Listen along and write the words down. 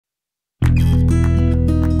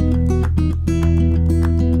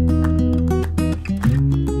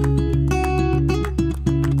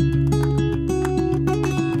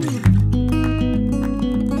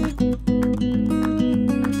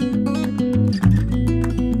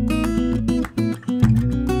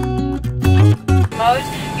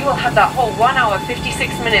you will have that whole 1 hour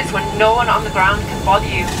 56 minutes when no one on the ground can bother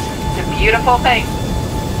you. It's a beautiful thing.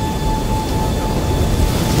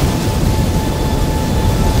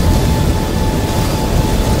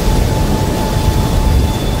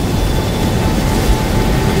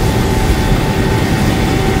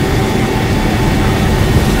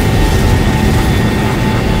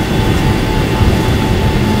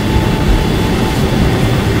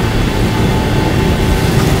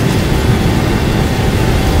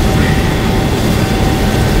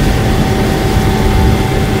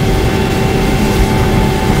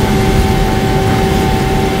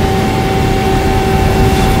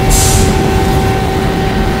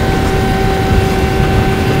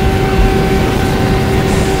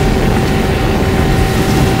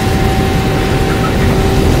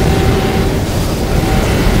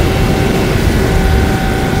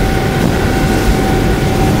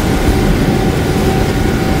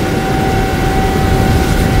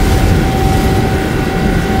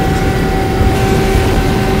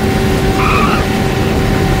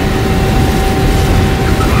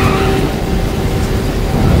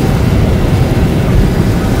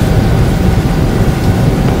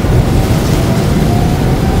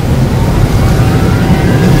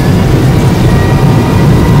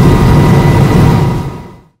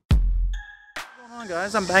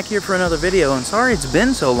 Guys, I'm back here for another video, and sorry it's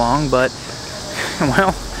been so long, but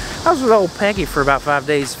well, I was with old Peggy for about 5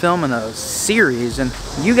 days filming a series, and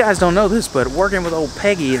you guys don't know this, but working with old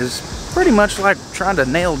Peggy is pretty much like trying to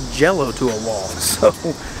nail jello to a wall. So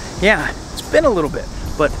yeah, it's been a little bit,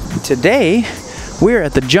 but today we're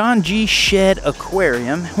at the John G. Shed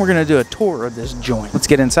Aquarium. We're gonna do a tour of this joint. Let's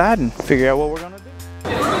get inside and figure out what we're gonna do.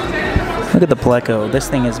 Look at the pleco. This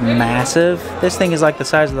thing is massive. This thing is like the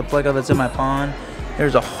size of the pleco that's in my pond.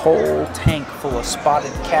 There's a whole tank full of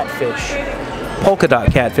spotted catfish. Polka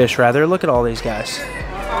dot catfish, rather. Look at all these guys.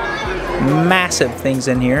 Massive things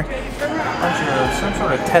in here. Some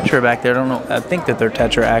sort of tetra back there. I don't know. I think that they're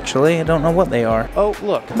tetra, actually. I don't know what they are. Oh,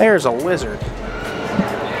 look. There's a lizard.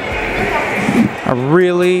 I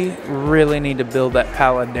really need to build that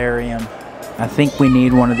paludarium. I think we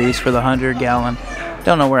need one of these for the 100-gallon.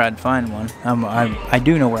 Don't know where I'd find one. I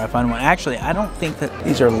do know where I find one. Actually, I don't think that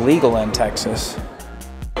these are legal in Texas.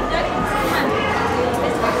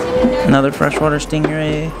 Another freshwater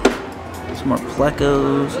stingray. Some more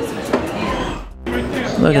plecos.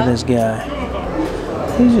 Look at this guy.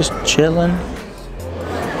 He's just chilling.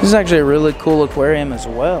 This is actually a really cool aquarium as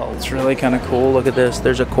well. It's really kind of cool. Look at this.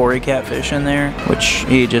 There's a Cory catfish in there, which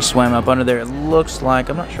he just swam up under there. It looks like,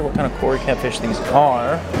 I'm not sure what kind of Cory catfish these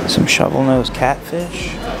are. Some shovel-nosed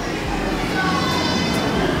catfish.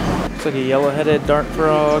 Looks like a yellow-headed dart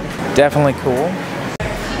frog. Definitely cool.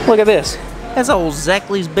 Look at this. That's old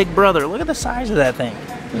Zeckley's big brother. Look at the size of that thing.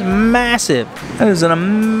 It's massive. That is an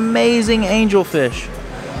amazing angelfish.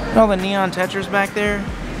 Look at all the neon tetras back there.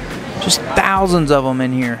 Just thousands of them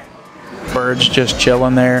in here. Birds just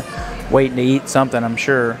chilling there, waiting to eat something, I'm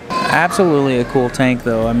sure. Absolutely a cool tank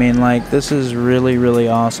though. I mean, like, this is really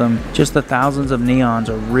awesome. Just the thousands of neons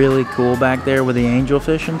are really cool back there with the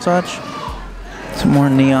angelfish and such. Some more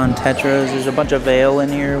neon tetras. There's a bunch of veil in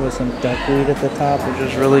here with some duckweed at the top, which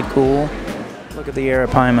is really cool. Look at the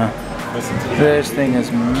𝕄𝕚𝕤𝕤. This thing is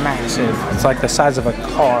massive. It's like the size of a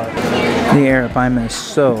car. The 𝕄𝕚𝕤𝕤 is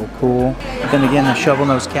so cool. But then again, the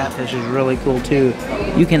shovel-nosed catfish is really cool too.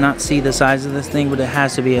 You cannot see the size of this thing, but it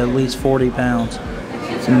has to be at least 40 pounds.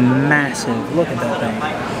 It's massive. Look at that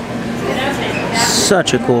thing.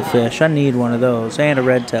 Such a cool fish. I need one of those. And a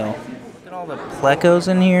red tail. Look at all the plecos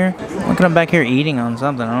in here. Look at them back here eating on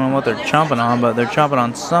something. I don't know what they're chomping on, but they're chomping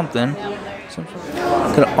on something.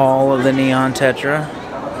 Look at all of the neon tetra.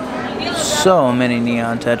 So many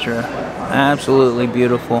neon tetra. Absolutely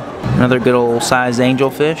beautiful. Another good old sized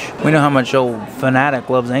angelfish. We know how much old Finatic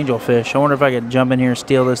loves angelfish. I wonder if I could jump in here,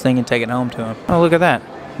 steal this thing, and take it home to him. Oh, look at that.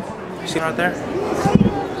 You see it right there?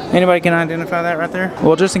 Anybody can identify that right there?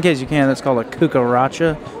 Well, just in case you can, that's called a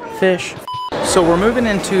cucaracha fish. So we're moving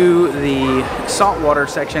into the saltwater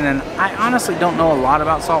section, and I honestly don't know a lot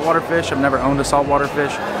about saltwater fish. I've never owned a saltwater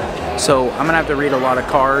fish. So I'm gonna have to read a lot of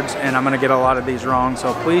cards, and I'm gonna get a lot of these wrong,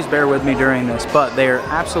 so please bear with me during this. But they're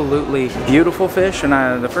absolutely beautiful fish,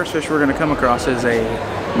 and the first fish we're gonna come across is a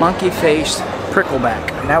monkey-faced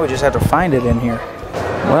prickleback. Now we just have to find it in here.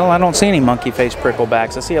 Well, I don't see any monkey-faced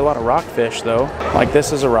pricklebacks. I see a lot of rockfish though. Like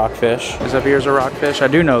this is a rockfish. This up here is a rockfish. I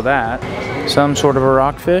do know that. Some sort of a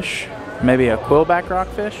rockfish. Maybe a quillback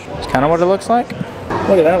rockfish. It's kind of what it looks like.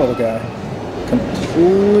 Look at that little guy.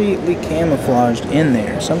 Completely camouflaged in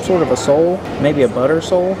there. Some sort of a sole, maybe a butter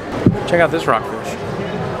sole. Check out this rockfish.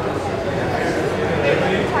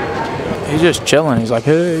 He's just chilling. He's like,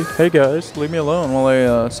 hey guys, leave me alone while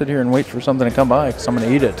I sit here and wait for something to come by because I'm going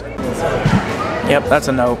to eat it. Yep, that's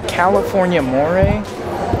a no. California moray?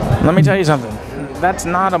 Let me tell you something. That's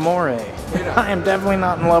not a moray. I am definitely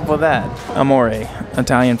not in love with that. Amore,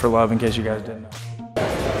 Italian for love, in case you guys didn't know.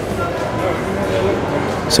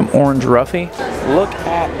 Some orange roughy. Look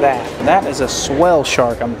at that. That is a swell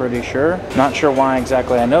shark, I'm pretty sure. Not sure why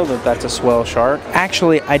exactly I know that that's a swell shark.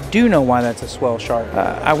 Actually, I do know why that's a swell shark.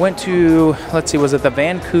 I went to, let's see, was it the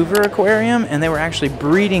Vancouver Aquarium? And they were actually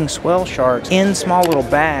breeding swell sharks in small little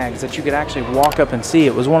bags that you could actually walk up and see.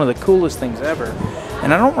 It was one of the coolest things ever.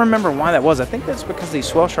 And I don't remember why that was. I think that's because these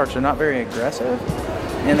swell sharks are not very aggressive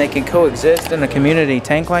and they can coexist in a community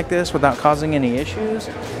tank like this without causing any issues.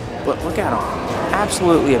 But look at them.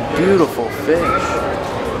 Absolutely a beautiful fish.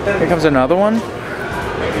 Here comes another one.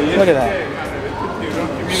 Look at that.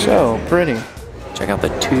 So pretty. Check out the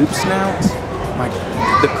tube snouts.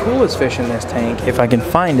 The coolest fish in this tank, if I can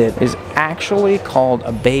find it, is actually called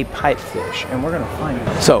a bay pipefish, and we're gonna find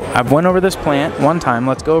it. So I've went over this plant one time.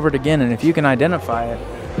 Let's go over it again, and if you can identify it,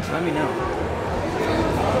 let me know.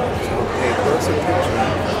 Okay, closer picture.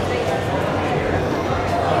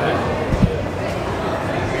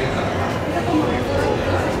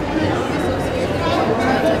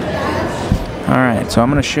 Alright, so I'm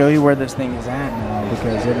going to show you where this thing is at now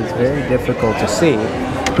because it is very difficult to see.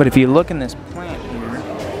 But if you look in this plant here,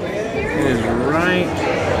 it is right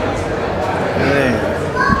there.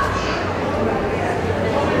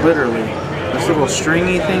 Literally. This little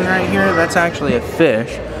stringy thing right here, that's actually a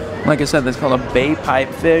fish. Like I said, that's called a bay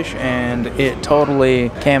pipefish, and it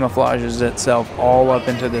totally camouflages itself all up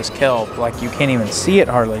into this kelp. Like you can't even see it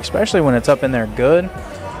hardly, especially when it's up in there good.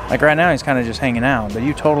 Like right now he's kind of just hanging out, but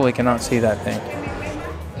you totally cannot see that thing.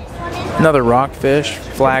 Another rockfish,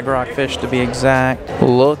 flag rockfish to be exact.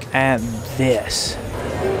 Look at this.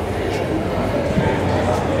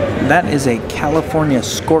 That is a California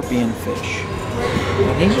scorpion fish.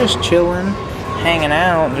 And he's just chilling, hanging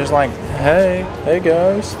out, just like, hey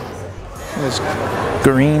guys. This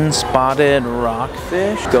green spotted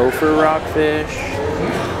rockfish, gopher rockfish.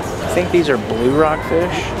 I think these are blue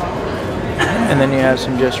rockfish. And then you have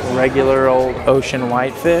some just regular old ocean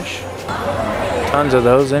whitefish. Tons of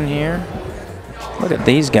those in here. Look at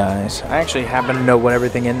these guys. I actually happen to know what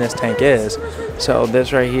everything in this tank is. So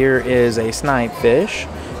this right here is a snipe fish.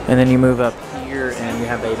 And then you move up here and you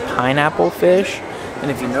have a pineapple fish. And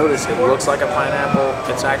if you notice, it looks like a pineapple.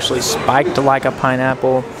 It's actually spiked like a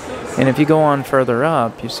pineapple. And if you go on further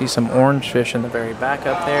up, you see some orange fish in the very back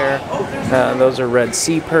up there. Those are red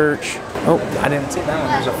sea perch. Oh, I didn't see that one.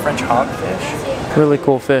 There's a French hogfish. Really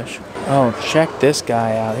cool fish. Oh, check this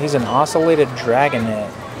guy out. He's an ocellated dragonet.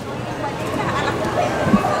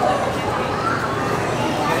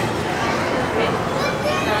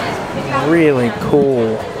 Really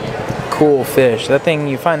cool fish. That thing,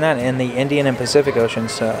 you find that in the Indian and Pacific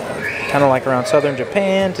Oceans, kind of like around southern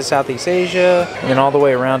Japan to Southeast Asia, and then all the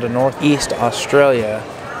way around to northeast Australia.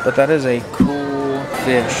 But that is a cool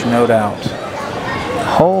fish, no doubt.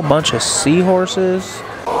 A whole bunch of seahorses.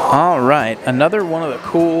 All right, another one of the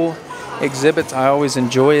cool exhibits I always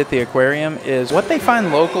enjoy at the aquarium is what they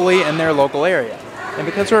find locally in their local area. And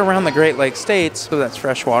because we're around the Great Lakes states, so that's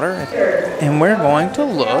freshwater, and we're going to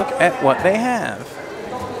look at what they have.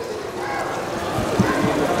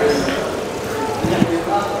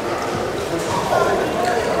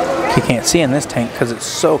 You can't see in this tank because it's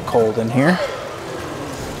so cold in here.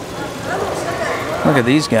 Look at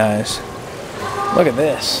these guys. Look at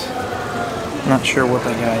this. Not sure what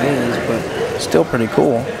that guy is, but still pretty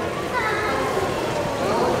cool.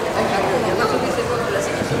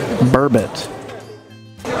 Burbot.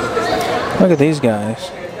 Look at these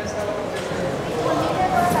guys.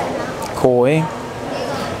 Koi.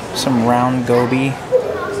 Some round goby.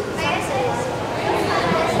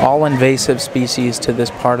 All invasive species to this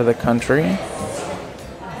part of the country.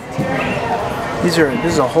 This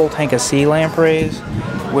is a whole tank of sea lampreys,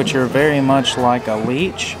 which are very much like a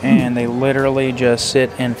leech, and they literally just sit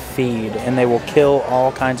and feed, and they will kill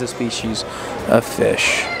all kinds of species of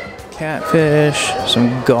fish. Catfish,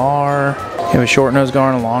 some gar. You have a short-nosed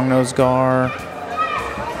gar and a long-nosed gar.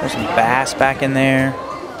 There's some bass back in there.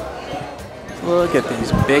 Look at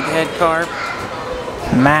these big head carp.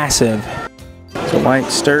 Massive. It's a white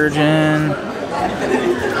sturgeon.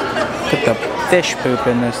 Look at the fish poop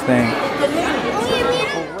in this thing.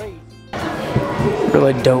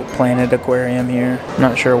 Really dope planted aquarium here.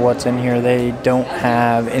 Not sure what's in here. They don't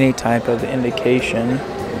have any type of indication.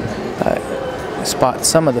 Spot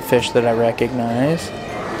some of the fish that I recognize.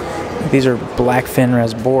 These are blackfin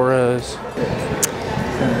rasboras.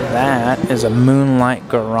 That is a moonlight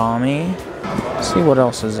gourami. Let's see what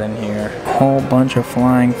else is in here. A whole bunch of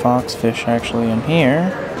flying foxfish actually in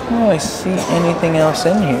here. I don't really see anything else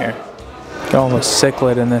in here. Got all the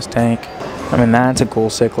cichlid in this tank. I mean, that's a cool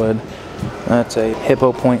cichlid. That's a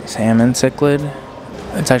hippo point salmon cichlid.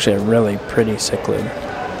 It's actually a really pretty cichlid.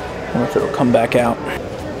 I wonder if it'll come back out.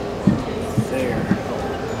 There.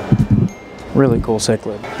 Really cool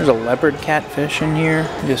cichlid. There's a leopard catfish in here.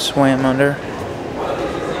 Just swam under.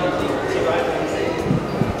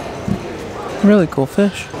 Really cool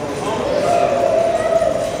fish.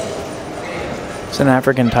 It's an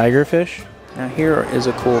African tigerfish. Now here is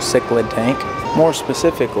a cool cichlid tank. More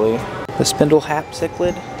specifically, the spindle-hap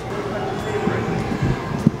cichlid.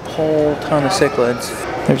 Whole ton of cichlids.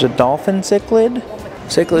 There's a dolphin cichlid.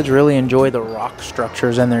 Cichlids really enjoy the rock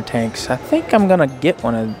structures in their tanks. I think I'm gonna get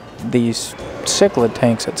one of these cichlid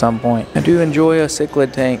tanks at some point. I do enjoy a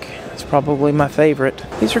cichlid tank. It's probably my favorite.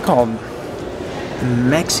 These are called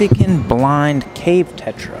Mexican blind cave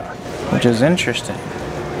tetra, which is interesting.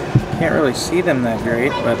 Can't really see them that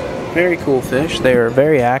great, but very cool fish. They are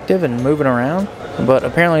very active and moving around, but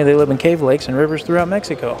apparently they live in cave lakes and rivers throughout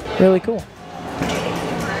Mexico. Really cool.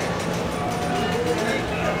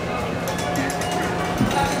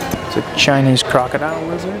 It's a Chinese crocodile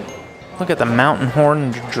lizard. Look at the mountain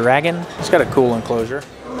horned dragon. It's got a cool enclosure.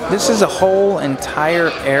 This is a whole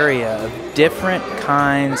entire area of different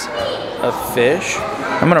kinds of fish.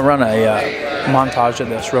 I'm gonna run a montage of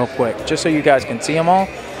this real quick, just so you guys can see them all,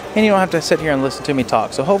 and you don't have to sit here and listen to me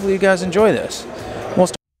talk. So hopefully you guys enjoy this. We'll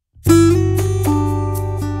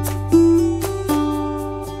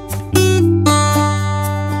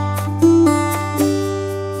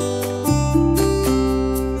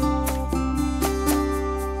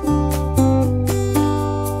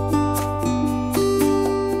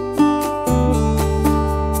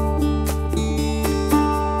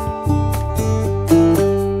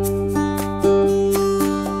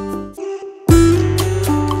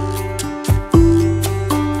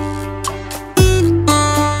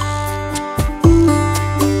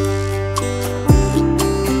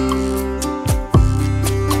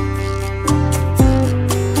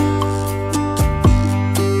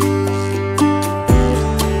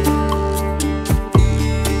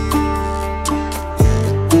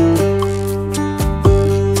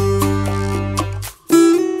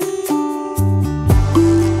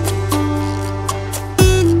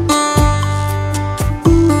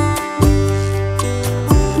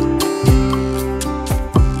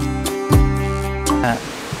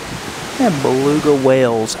have beluga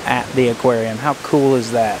whales at the aquarium. How cool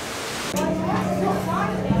is that?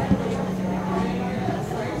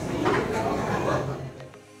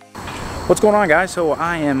 What's going on, guys? So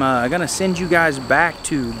I am gonna send you guys back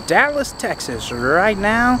to Dallas, Texas right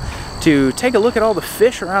now to take a look at all the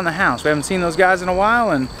fish around the house. We haven't seen those guys in a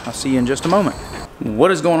while, and I'll see you in just a moment.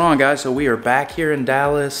 What is going on, guys? So we are back here in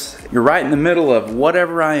Dallas. You're right in the middle of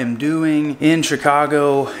whatever I am doing in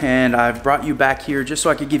Chicago, and I've brought you back here just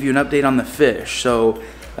so I could give you an update on the fish. So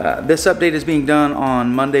this update is being done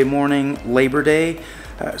on Monday morning, Labor Day.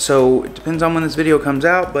 So it depends on when this video comes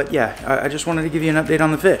out, but yeah, I just wanted to give you an update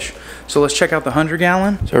on the fish. So let's check out the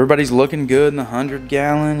 100-gallon. So everybody's looking good in the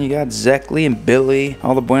 100-gallon. You got 𝔻𝕠𝕟'𝕥 and Billy,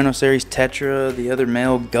 all the Buenos Aires tetra, the other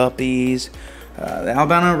male guppies. The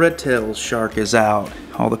albino red-tailed shark is out.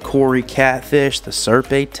 All the Cory catfish, the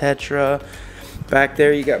𝔻𝕠𝕟 tetra. Back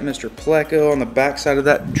there you got Mr. Pleco on the back side of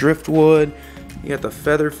that driftwood. You got the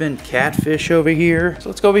featherfin catfish over here. So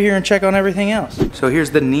let's go over here and check on everything else. So here's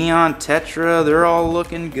the neon tetra. They're all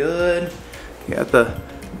looking good. You got the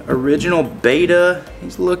original betta.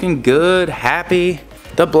 He's looking good, happy.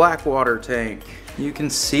 The blackwater tank. You can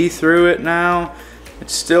see through it now.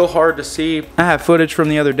 It's still hard to see. I have footage from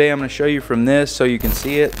the other day I'm gonna show you from this so you can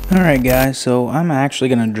see it. All right, guys, so I'm actually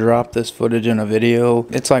gonna drop this footage in a video.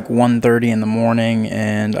 It's like 1:30 in the morning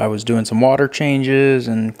and I was doing some water changes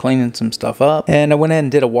and cleaning some stuff up. And I went ahead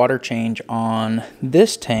and did a water change on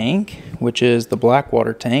this tank, which is the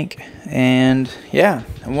blackwater tank. And yeah,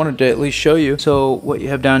 I wanted to at least show you. So what you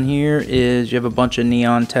have down here is you have a bunch of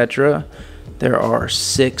neon tetra. There are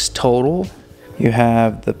 6 total. You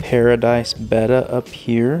have the Paradise betta up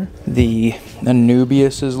here. The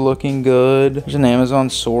Anubias is looking good. There's an Amazon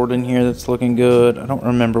sword in here that's looking good. I don't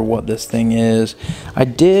remember what this thing is. I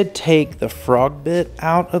did take the frog bit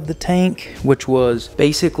out of the tank, which was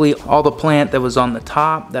basically all the plant that was on the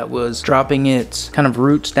top that was dropping its kind of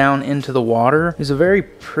roots down into the water. It's a very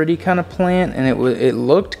pretty kind of plant and it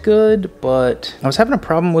looked good, but I was having a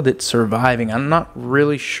problem with it surviving. I'm not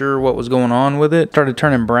really sure what was going on with it. Started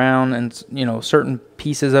turning brown and, you know, certain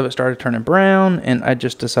pieces of it started turning brown, and I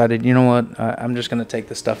just decided, you know what, I'm just gonna take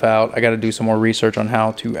this stuff out. I got to do some more research on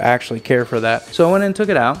how to actually care for that. So I went and took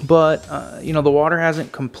it out, but you know, the water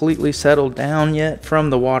hasn't completely settled down yet from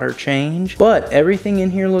the water change, but everything in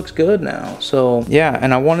here looks good now. So yeah,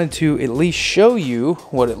 and I wanted to at least show you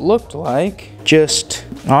what it looked like, just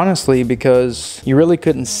honestly, because you really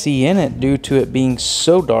couldn't see in it due to it being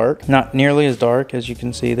so dark. Not nearly as dark as you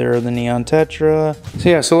can see there are the neon tetra. So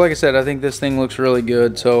yeah, so like I said, I think this thing looks really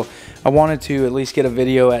good. So I wanted to at least get a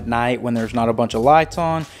video at night when there's not a bunch of lights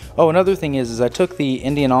on. Oh, another thing is I took the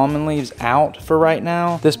Indian almond leaves out for right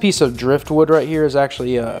now. This piece of driftwood right here is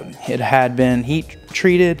actually, it had been heat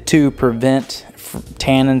treated to prevent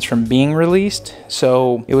tannins from being released.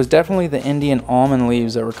 So it was definitely the Indian almond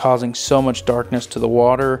leaves that were causing so much darkness to the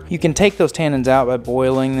water. You can take those tannins out by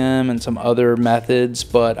boiling them and some other methods,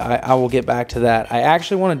 but I will get back to that. I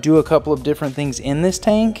actually want to do a couple of different things in this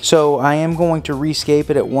tank, so I am going to rescape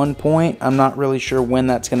it at one point. I'm not really sure when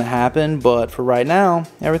that's going to happen, but for right now,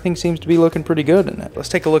 everything seems to be looking pretty good in it. Let's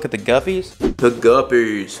take a look at the guppies. The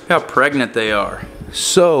guppies. Look how pregnant they are.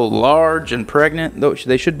 So large and pregnant.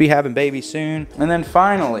 They should be having babies soon. And then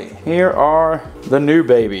finally, here are the new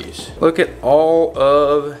babies. Look at all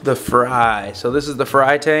of the fry. So this is the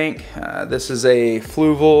fry tank. This is a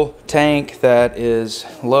fluval tank that is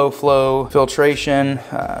low flow filtration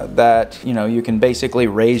that, you know, you can basically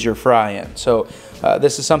raise your fry in. So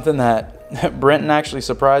this is something that Brenton actually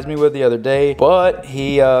surprised me with the other day, but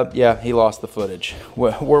he lost the footage.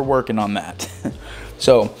 We're working on that.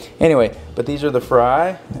 So anyway, but these are the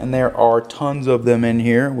fry, and there are tons of them in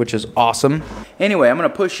here, which is awesome. Anyway, I'm gonna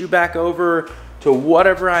push you back over to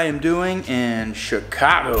whatever I am doing in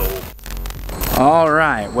Chicago. All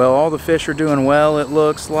right, well, all the fish are doing well, it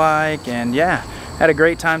looks like, and yeah, had a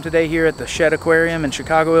great time today here at the Shed Aquarium in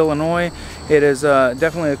Chicago, Illinois. It is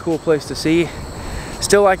definitely a cool place to see.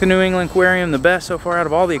 Still like the New England Aquarium the best so far out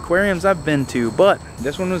of all the aquariums I've been to, but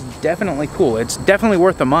this one was definitely cool. It's definitely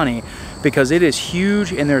worth the money because it is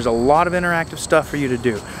huge and there's a lot of interactive stuff for you to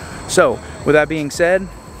do. So with that being said,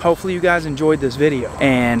 hopefully you guys enjoyed this video,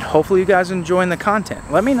 and hopefully you guys are enjoying the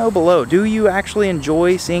content. Let me know below, do you actually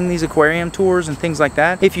enjoy seeing these aquarium tours and things like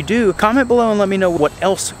that? If you do, comment below and let me know what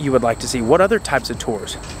else you would like to see. What other types of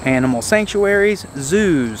tours? Animal sanctuaries,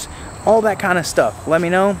 zoos, all that kind of stuff. Let me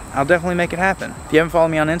know. I'll definitely make it happen. If you haven't followed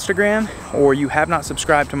me on Instagram or you have not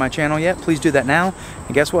subscribed to my channel yet, please do that now.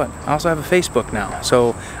 And guess what? I also have a Facebook now.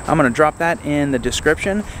 So I'm going to drop that in the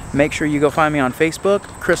description. Make sure you go find me on Facebook.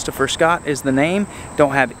 Christopher.Scott is the name.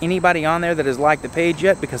 Don't have anybody on there that has liked the page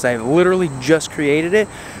yet because I literally just created it.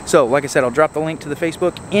 So like I said, I'll drop the link to the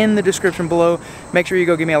Facebook in the description below. Make sure you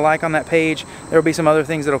go give me a like on that page. There will be some other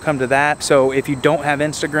things that will come to that. So if you don't have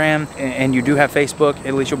Instagram and you do have Facebook,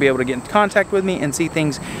 at least you'll be able to get in contact with me and see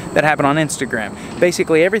things that happen on Instagram.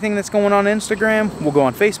 Basically everything that's going on Instagram will go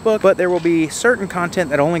on Facebook, but there will be certain content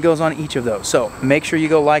that only goes on each of those. So make sure you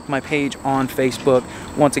go like my page on Facebook.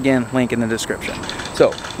 Once again, link in the description.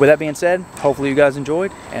 So with that being said, hopefully you guys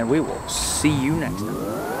enjoyed, and we will see you next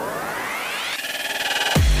time.